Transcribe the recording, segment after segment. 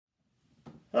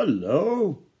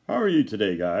Hello! How are you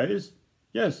today, guys?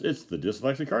 Yes, it's the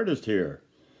Dyslexic Artist here.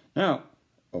 Now,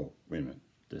 oh, wait a minute.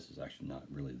 This is actually not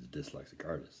really the Dyslexic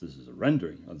Artist. This is a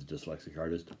rendering of the Dyslexic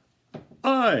Artist.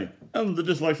 I am the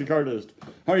Dyslexic Artist.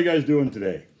 How are you guys doing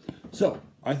today? So,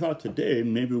 I thought today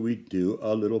maybe we'd do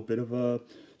a little bit of a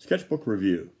sketchbook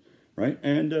review, right?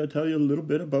 And tell you a little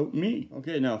bit about me.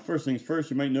 Okay, now, first things first,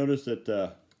 you might notice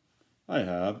that I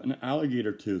have an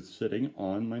alligator tooth sitting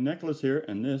on my necklace here,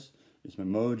 and this is my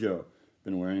mojo.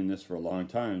 Been wearing this for a long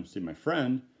time. See, my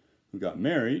friend who got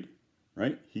married,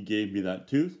 right? He gave me that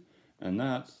tooth, and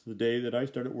that's the day that I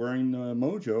started wearing the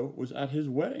mojo, was at his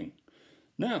wedding.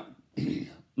 Now,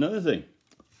 another thing.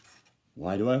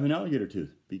 Why do I have an alligator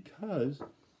tooth? Because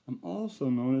I'm also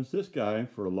known as this guy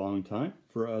for a long time,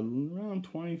 for around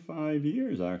 25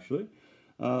 years actually,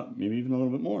 maybe even a little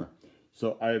bit more.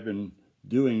 So I've been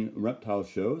doing reptile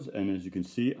shows, and as you can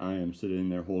see, I am sitting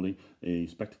there holding a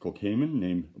spectacle caiman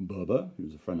named Bubba,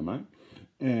 who's a friend of mine.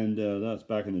 And that's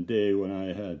back in the day when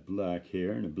I had black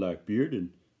hair and a black beard,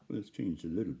 and well, it's changed a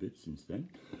little bit since then,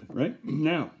 right?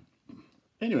 Now,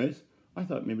 anyways, I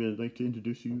thought maybe I'd like to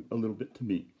introduce you a little bit to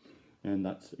me. And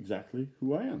that's exactly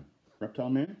who I am,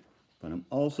 Reptile Man. But I'm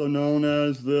also known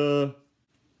as the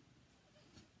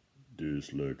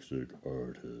Dyslexic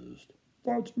Artist.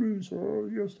 That's me,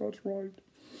 sir. Yes, that's right.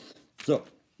 So,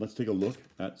 let's take a look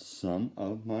at some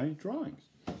of my drawings.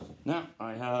 Now,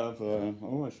 I have,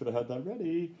 oh, I should have had that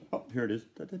ready. Oh, here it is.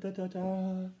 Da, da, da, da,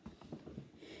 da.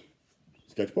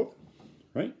 Sketchbook,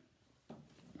 right?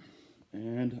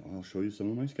 And I'll show you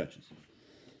some of my sketches.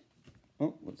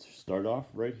 Oh, let's start off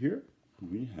right here.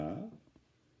 We have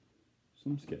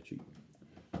some sketching.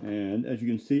 And as you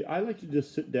can see, I like to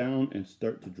just sit down and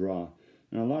start to draw.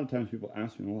 Now, a lot of times people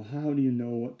ask me, well, how do you know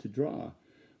what to draw?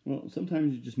 Well,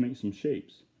 sometimes you just make some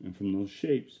shapes, and from those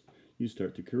shapes, you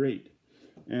start to create.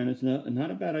 And it's not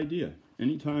a bad idea.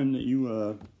 Anytime that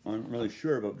you aren't really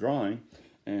sure about drawing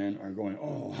and are going,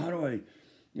 oh, how do I,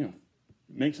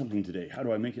 make something today? How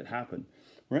do I make it happen?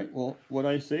 Right? Well, what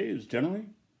I say is generally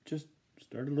just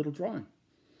start a little drawing,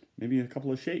 maybe a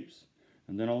couple of shapes,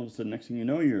 and then all of a sudden, next thing you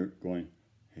know, you're going,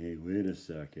 hey, wait a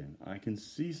second, I can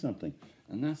see something.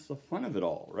 And that's the fun of it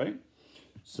all, right?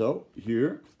 So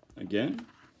here, again,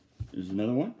 is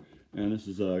another one. And this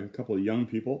is a couple of young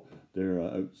people. They're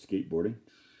out skateboarding,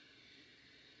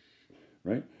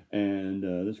 right? And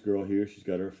this girl here, she's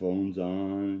got her phones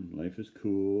on. Life is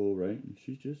cool, right? And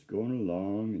she's just going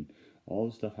along and all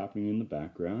the stuff happening in the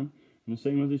background. And the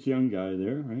same with this young guy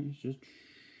there, right? He's just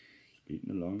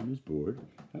skating along on his board,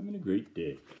 having a great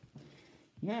day.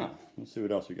 Now, let's see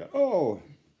what else we got. Oh,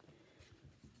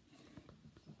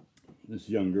 this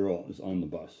young girl is on the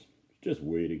bus, just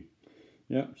waiting.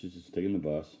 Yeah, she's just taking the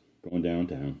bus, going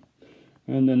downtown.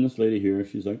 And then this lady here,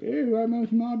 she's like, hey, I'm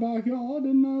out in my backyard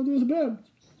and there's a bed.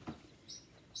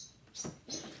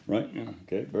 Right, yeah,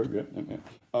 okay, bird, yeah.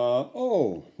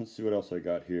 Oh, let's see what else I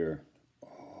got here.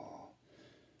 Oh,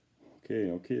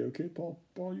 okay, Paul,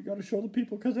 you got to show the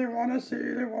people because they want to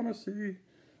see.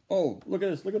 Oh, look at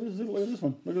this one,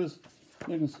 look at this.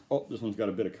 Oh, this one's got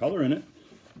a bit of color in it.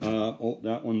 Oh,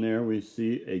 that one there, we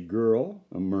see a girl,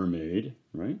 a mermaid,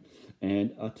 right?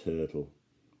 And a turtle,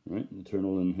 right? The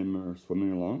turtle and him are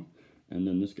swimming along. And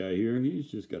then this guy here, he's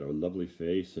just got a lovely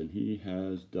face, and he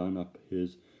has done up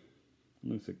his,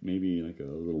 looks like maybe like a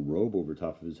little robe over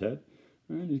top of his head.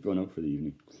 And he's going out for the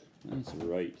evening. That's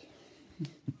right.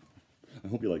 I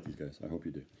hope you like these guys. I hope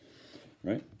you do.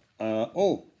 Right?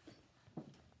 Oh!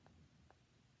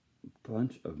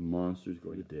 Bunch of monsters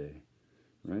going today.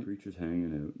 Right? Creatures hanging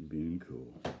out and being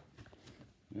cool.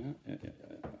 Yeah.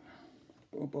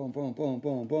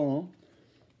 Boom.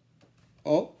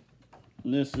 Oh,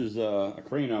 this is a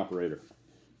crane operator,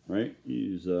 right?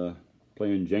 He's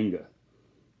playing Jenga,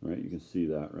 right? You can see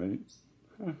that, right?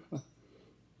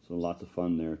 So lots of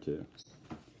fun there too.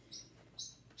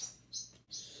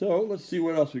 So let's see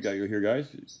what else we got here, guys.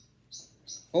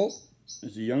 Oh,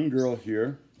 there's a young girl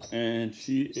here, and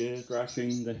she is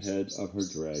scratching the head of her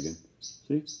dragon.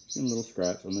 See? A little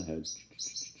scratch on the head.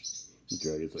 The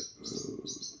dragon's like,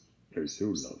 oh, I so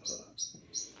love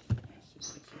her.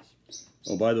 Yes.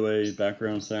 Oh, by the way,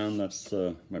 background sound, that's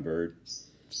my bird.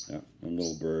 Yeah, a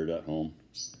little bird at home.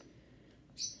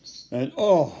 And,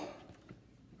 oh,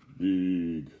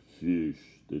 big fish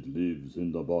that lives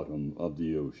in the bottom of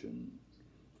the ocean.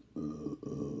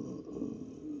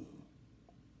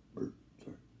 Bird,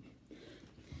 sorry.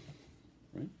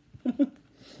 Right?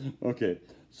 Okay.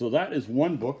 So that is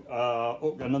one book.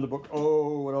 Oh, got another book.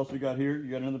 Oh, what else we got here? You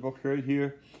got another book right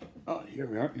here. Oh, here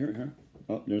we are.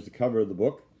 Oh, there's the cover of the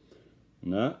book.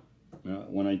 And that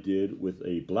one I did with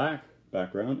a black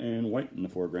background and white in the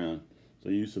foreground. So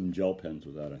I used some gel pens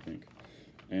with that, I think.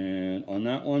 And on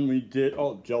that one we did,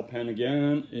 oh, gel pen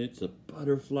again. It's a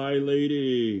butterfly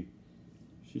lady.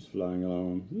 She's flying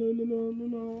along. La, la, la,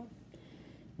 la, la.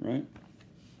 Right?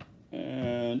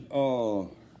 And,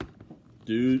 oh,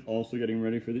 dude also getting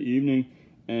ready for the evening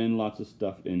and lots of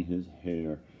stuff in his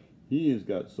hair. He has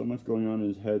got so much going on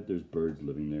in his head, there's birds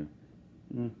living there.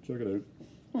 Check it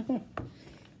out.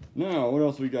 Now, what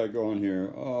else we got going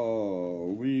here?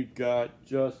 Oh, we've got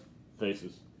just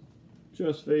faces.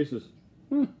 Just faces.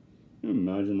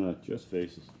 Imagine that, just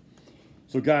faces.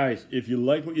 So guys, if you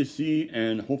like what you see,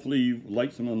 and hopefully you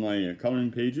like some of my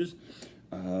coloring pages,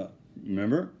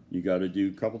 remember, you got to do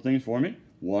a couple things for me.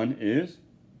 One is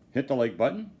hit the like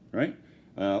button, right?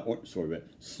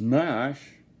 Smash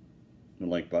the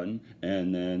like button,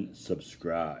 and then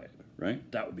subscribe, right?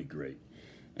 That would be great.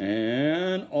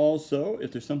 And also,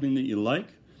 if there's something that you like,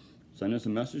 send us a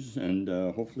message, and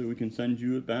hopefully we can send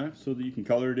you it back so that you can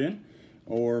color it in.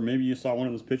 Or maybe you saw one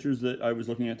of those pictures that I was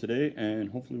looking at today,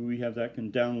 and hopefully we have that,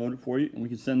 can download it for you, and we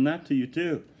can send that to you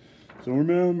too. So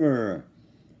remember,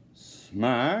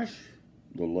 smash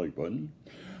the like button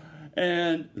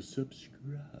and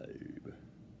subscribe.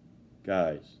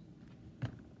 Guys,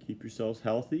 keep yourselves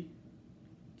healthy,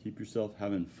 keep yourself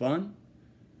having fun,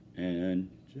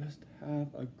 and just have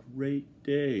a great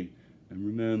day. And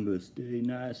remember, stay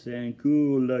nice and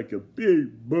cool like a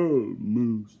big bull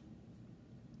moose.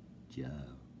 Ciao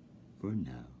for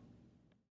now.